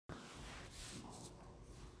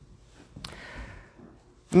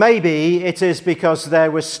Maybe it is because there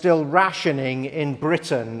was still rationing in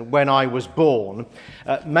Britain when I was born.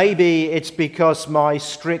 Maybe it's because my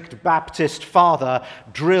strict Baptist father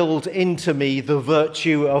drilled into me the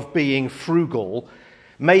virtue of being frugal.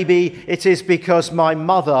 Maybe it is because my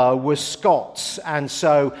mother was Scots and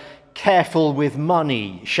so careful with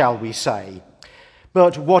money, shall we say.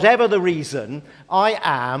 But whatever the reason, I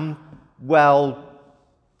am, well,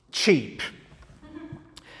 cheap.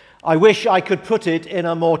 I wish I could put it in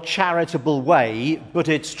a more charitable way, but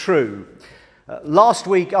it's true. Last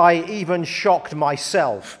week I even shocked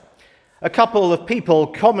myself. A couple of people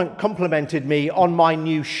complimented me on my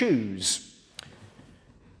new shoes.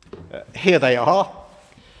 Here they are.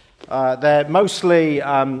 They're mostly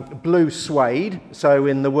blue suede, so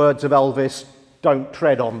in the words of Elvis, don't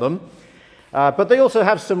tread on them. But they also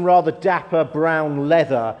have some rather dapper brown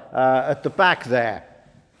leather at the back there.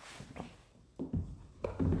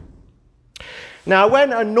 Now,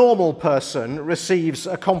 when a normal person receives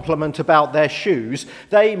a compliment about their shoes,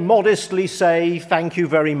 they modestly say, "Thank you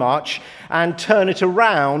very much," and turn it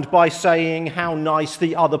around by saying how nice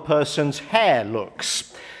the other person's hair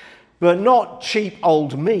looks. But not cheap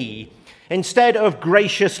old me. Instead of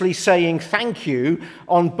graciously saying thank you,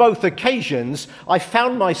 on both occasions, I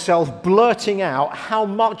found myself blurting out how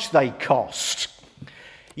much they cost.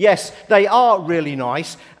 Yes, they are really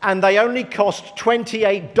nice, and they only cost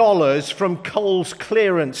 $28 from Kohl's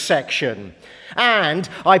clearance section. And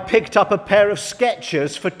I picked up a pair of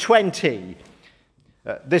Skechers for $20.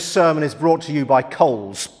 This sermon is brought to you by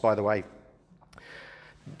Kohl's, by the way.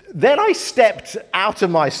 Then I stepped out of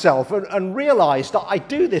myself and realized that I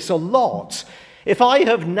do this a lot. If I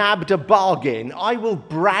have nabbed a bargain, I will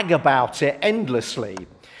brag about it endlessly.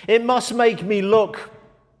 It must make me look,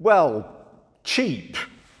 well, cheap.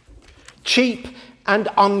 Cheap and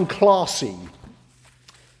unclassy.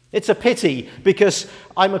 It's a pity because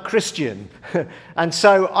I'm a Christian and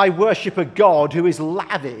so I worship a God who is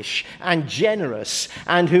lavish and generous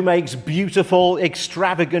and who makes beautiful,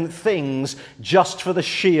 extravagant things just for the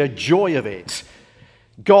sheer joy of it.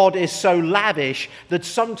 God is so lavish that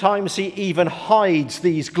sometimes he even hides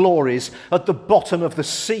these glories at the bottom of the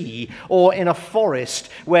sea or in a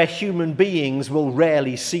forest where human beings will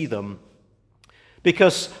rarely see them.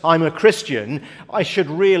 Because I'm a Christian, I should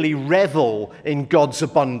really revel in God's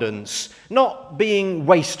abundance, not being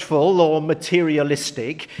wasteful or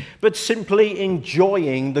materialistic, but simply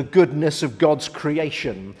enjoying the goodness of God's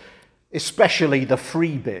creation, especially the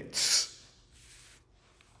free bits.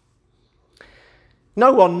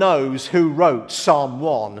 No one knows who wrote Psalm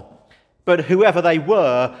 1, but whoever they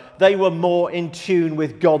were more in tune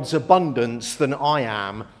with God's abundance than I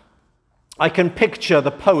am. I can picture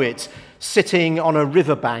the poet sitting on a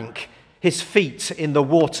riverbank, his feet in the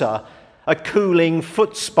water, a cooling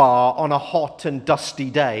foot spa on a hot and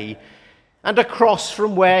dusty day. And across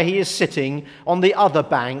from where he is sitting on the other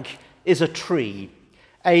bank is a tree,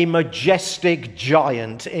 a majestic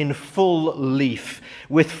giant in full leaf,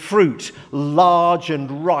 with fruit large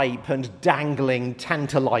and ripe and dangling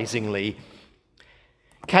tantalizingly.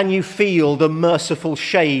 Can you feel the merciful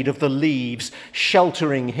shade of the leaves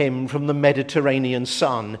sheltering him from the Mediterranean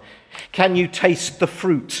sun? Can you taste the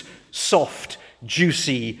fruit, soft,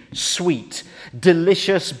 juicy, sweet,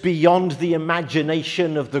 delicious beyond the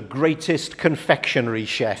imagination of the greatest confectionery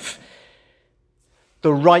chef?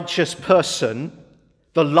 The righteous person,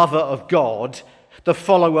 the lover of God, the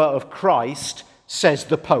follower of Christ, says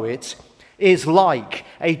the poet, is like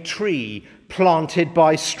a tree planted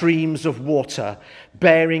by streams of water,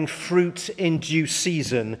 bearing fruit in due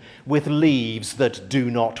season with leaves that do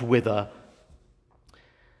not wither.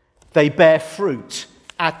 They bear fruit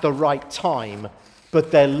at the right time,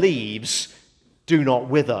 but their leaves do not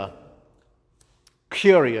wither.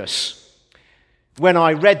 Curious. When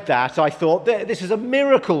I read that, I thought, this is a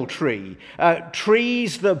miracle tree.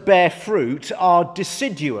 Trees that bear fruit are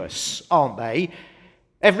deciduous, aren't they?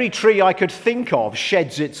 Every tree I could think of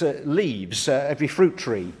sheds its leaves, every fruit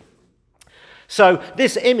tree. So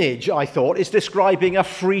this image, I thought, is describing a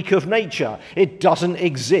freak of nature. It doesn't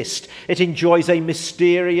exist. It enjoys a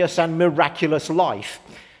mysterious and miraculous life.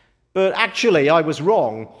 But actually, I was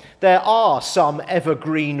wrong. There are some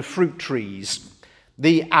evergreen fruit trees.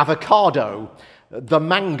 The avocado, the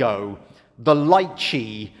mango, the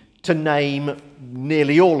lychee, to name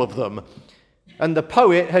nearly all of them. And the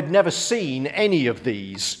poet had never seen any of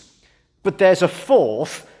these. But there's a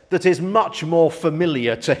fourth that is much more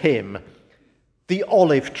familiar to him. The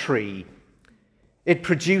olive tree. It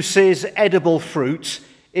produces edible fruit,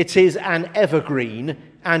 it is an evergreen,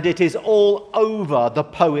 and it is all over the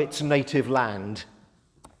poet's native land.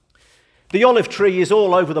 The olive tree is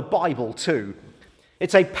all over the Bible too.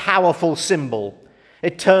 It's a powerful symbol.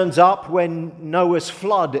 It turns up when Noah's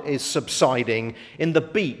flood is subsiding in the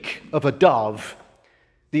beak of a dove.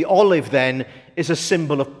 The olive, then, is a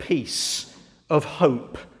symbol of peace, of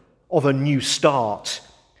hope, of a new start.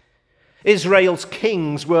 Israel's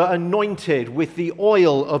kings were anointed with the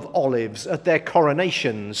oil of olives at their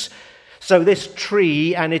coronations. So this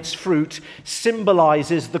tree and its fruit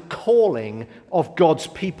symbolizes the calling of God's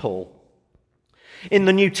people. In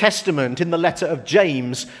the New Testament, in the letter of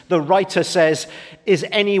James, the writer says, "Is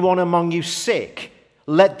anyone among you sick?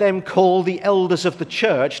 Let them call the elders of the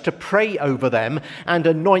church to pray over them and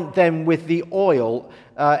anoint them with the oil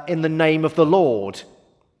in the name of the Lord."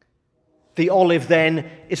 The olive, then,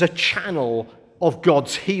 is a channel of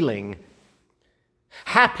God's healing.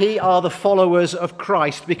 Happy are the followers of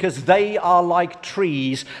Christ because they are like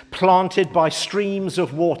trees planted by streams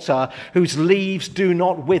of water, whose leaves do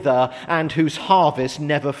not wither and whose harvest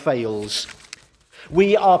never fails.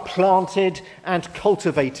 We are planted and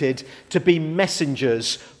cultivated to be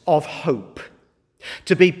messengers of hope,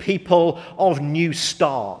 to be people of new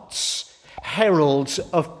starts, heralds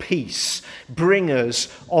of peace, bringers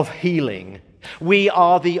of healing. We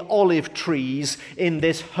are the olive trees in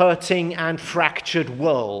this hurting and fractured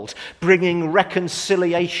world, bringing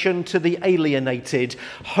reconciliation to the alienated,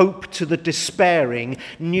 hope to the despairing,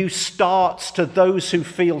 new starts to those who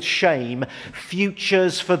feel shame,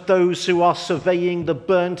 futures for those who are surveying the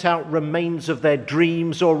burnt-out remains of their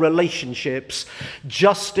dreams or relationships,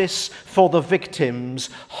 justice for the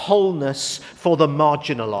victims, wholeness for the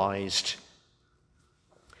marginalized.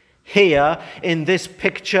 Here, in this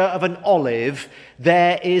picture of an olive,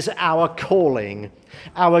 there is our calling,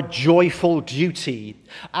 our joyful duty,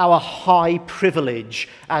 our high privilege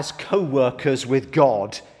as co-workers with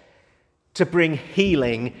God, to bring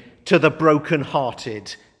healing to the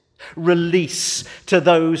broken-hearted, release to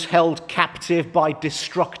those held captive by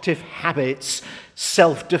destructive habits,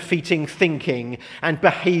 self-defeating thinking, and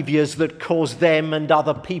behaviors that cause them and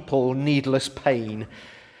other people needless pain,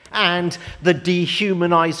 and the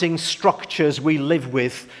dehumanizing structures we live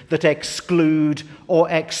with that exclude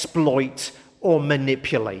or exploit or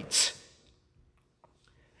manipulate.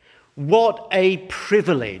 What a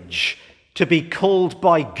privilege to be called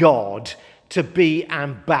by God to be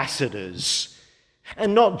ambassadors.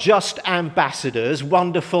 And not just ambassadors,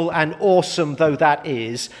 wonderful and awesome though that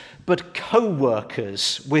is, but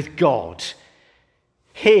co-workers with God.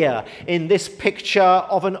 Here, in this picture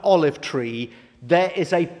of an olive tree, there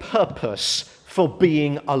is a purpose for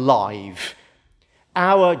being alive.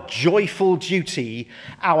 Our joyful duty,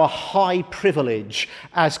 our high privilege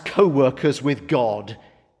as co-workers with God.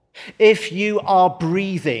 If you are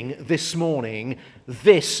breathing this morning,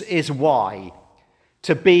 this is why.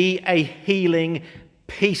 To be a healing,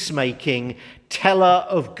 peacemaking, teller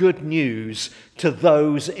of good news to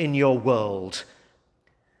those in your world.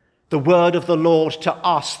 The word of the Lord to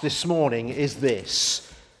us this morning is this: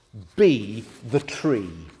 be the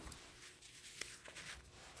tree.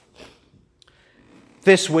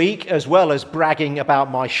 This week, as well as bragging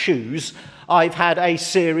about my shoes, I've had a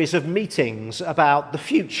series of meetings about the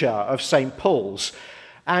future of St. Paul's,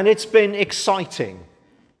 and it's been exciting.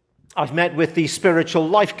 I've met with the Spiritual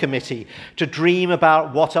Life Committee to dream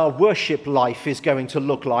about what our worship life is going to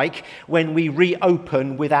look like when we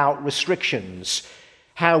reopen without restrictions.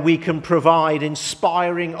 How we can provide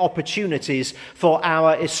inspiring opportunities for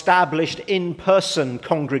our established in-person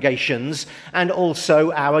congregations and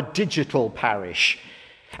also our digital parish,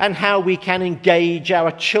 and how we can engage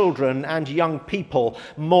our children and young people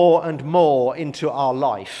more and more into our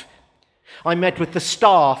life. I met with the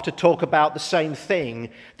staff to talk about the same thing,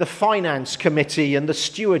 the finance committee and the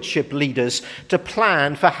stewardship leaders to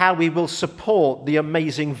plan for how we will support the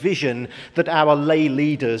amazing vision that our lay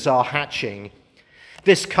leaders are hatching.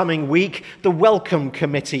 This coming week, the Welcome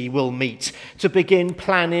Committee will meet to begin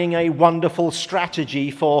planning a wonderful strategy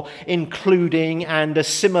for including and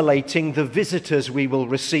assimilating the visitors we will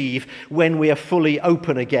receive when we are fully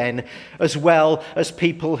open again, as well as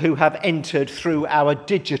people who have entered through our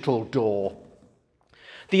digital door.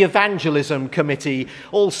 The Evangelism Committee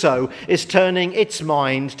also is turning its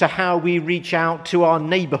mind to how we reach out to our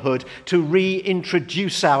neighbourhood to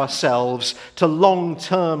reintroduce ourselves to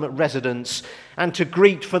long-term residents and to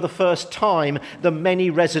greet for the first time the many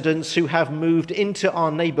residents who have moved into our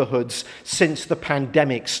neighbourhoods since the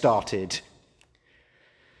pandemic started.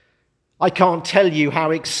 I can't tell you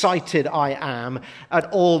how excited I am at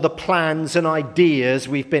all the plans and ideas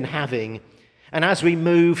we've been having. And as we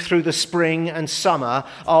move through the spring and summer,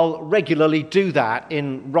 I'll regularly do that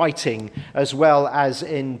in writing as well as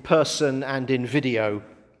in person and in video.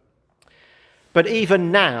 But even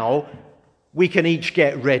now, we can each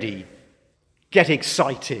get ready, get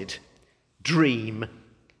excited, dream.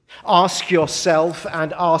 Ask yourself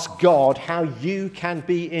and ask God how you can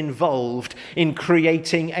be involved in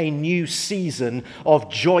creating a new season of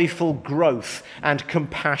joyful growth and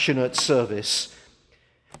compassionate service.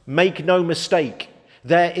 Make no mistake,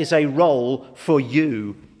 there is a role for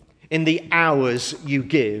you in the hours you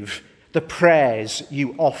give, the prayers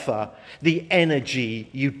you offer, the energy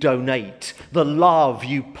you donate, the love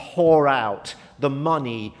you pour out, the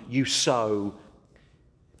money you sow.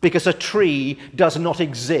 Because a tree does not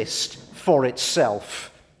exist for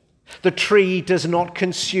itself. The tree does not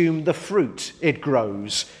consume the fruit it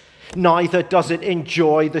grows, neither does it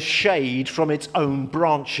enjoy the shade from its own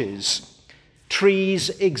branches. Trees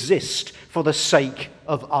exist for the sake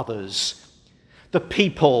of others. The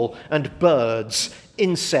people and birds,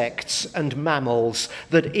 insects and mammals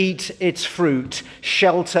that eat its fruit,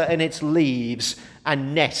 shelter in its leaves,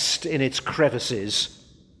 and nest in its crevices.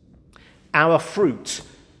 Our fruit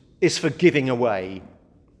is for giving away.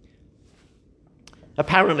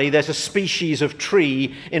 Apparently, there's a species of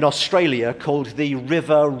tree in Australia called the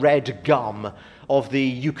river red gum of the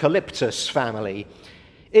eucalyptus family.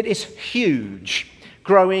 It is huge,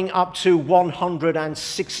 growing up to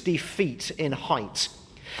 160 feet in height.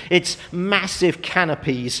 Its massive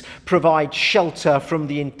canopies provide shelter from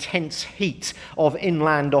the intense heat of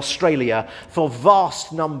inland Australia for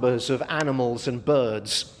vast numbers of animals and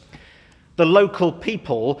birds. The local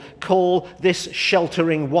people call this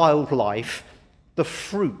sheltering wildlife the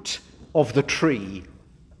fruit of the tree.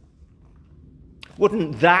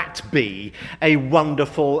 Wouldn't that be a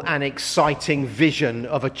wonderful and exciting vision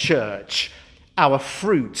of a church? Our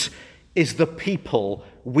fruit is the people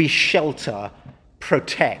we shelter,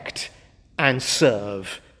 protect, and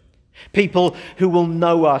serve. People who will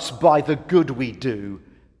know us by the good we do,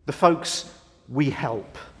 the folks we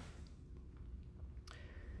help.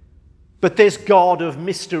 But this God of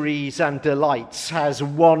mysteries and delights has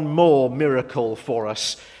one more miracle for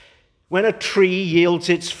us. When a tree yields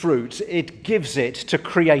its fruit, it gives it to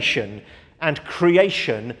creation, and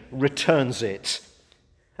creation returns it.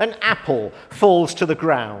 An apple falls to the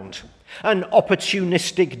ground. An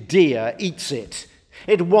opportunistic deer eats it.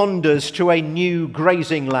 It wanders to a new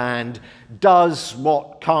grazing land, does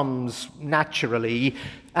what comes naturally,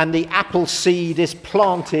 and the apple seed is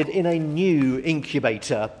planted in a new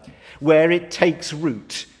incubator, where it takes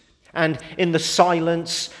root, and in the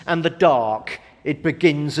silence and the dark, it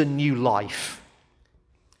begins a new life.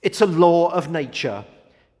 It's a law of nature.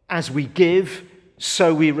 As we give,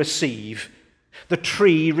 so we receive. The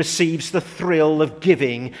tree receives the thrill of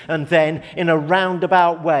giving, and then, in a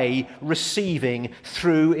roundabout way, receiving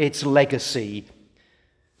through its legacy.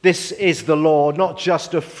 This is the law not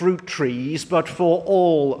just of fruit trees, but for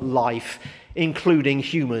all life, including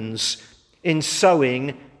humans. In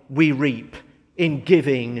sowing, we reap. In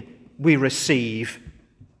giving, we receive.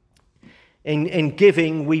 In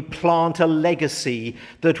giving, we plant a legacy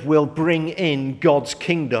that will bring in God's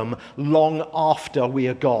kingdom long after we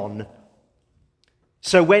are gone.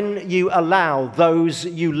 So when you allow those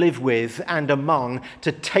you live with and among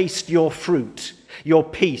to taste your fruit, your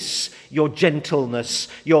peace, your gentleness,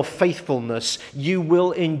 your faithfulness, you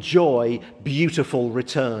will enjoy beautiful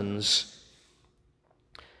returns.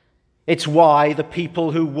 It's why the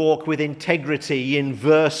people who walk with integrity in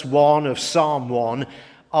verse 1 of Psalm 1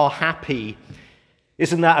 are happy.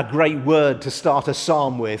 Isn't that a great word to start a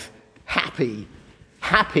psalm with? Happy.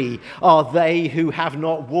 Happy are they who have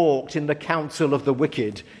not walked in the counsel of the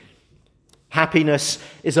wicked. Happiness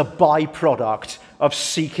is a byproduct of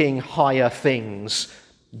seeking higher things: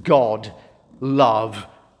 God, love,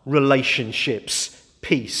 relationships,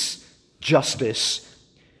 peace, justice.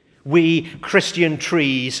 We Christian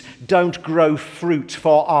trees don't grow fruit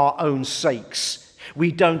for our own sakes.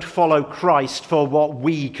 We don't follow Christ for what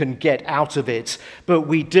we can get out of it, but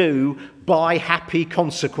we do, by happy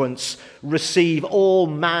consequence, receive all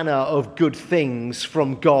manner of good things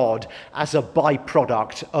from God as a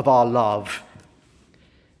byproduct of our love.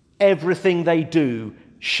 Everything they do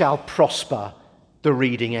shall prosper, the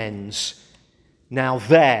reading ends. Now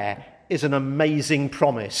there is an amazing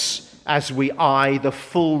promise as we eye the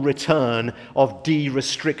full return of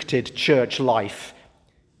de-restricted church life.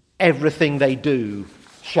 Everything they do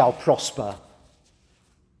shall prosper.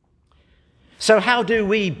 So how do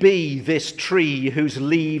we be this tree whose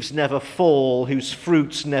leaves never fall, whose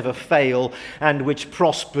fruits never fail, and which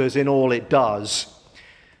prospers in all it does?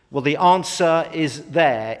 Well, the answer is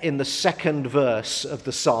there in the second verse of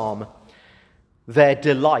the psalm. Their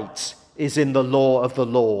delight is in the law of the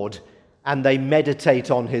Lord, and they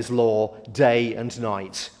meditate on his law day and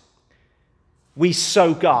night. we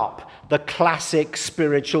soak up the classic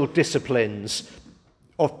spiritual disciplines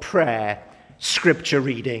of prayer, scripture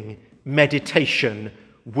reading, meditation,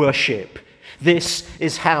 worship. This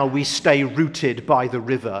is how we stay rooted by the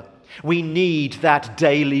river. We need that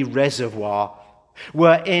daily reservoir.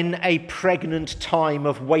 We're in a pregnant time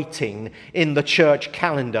of waiting in the church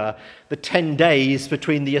calendar, the 10 days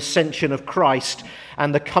between the ascension of Christ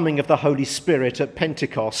and the coming of the Holy Spirit at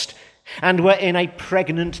Pentecost. And we're in a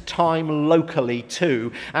pregnant time locally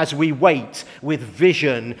too, as we wait with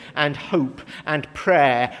vision and hope and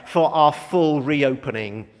prayer for our full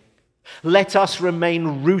reopening. Let us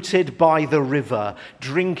remain rooted by the river,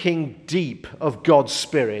 drinking deep of God's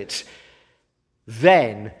Spirit.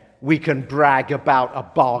 Then we can brag about a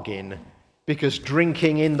bargain, because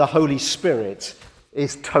drinking in the Holy Spirit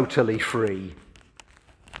is totally free.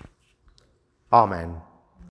 Amen.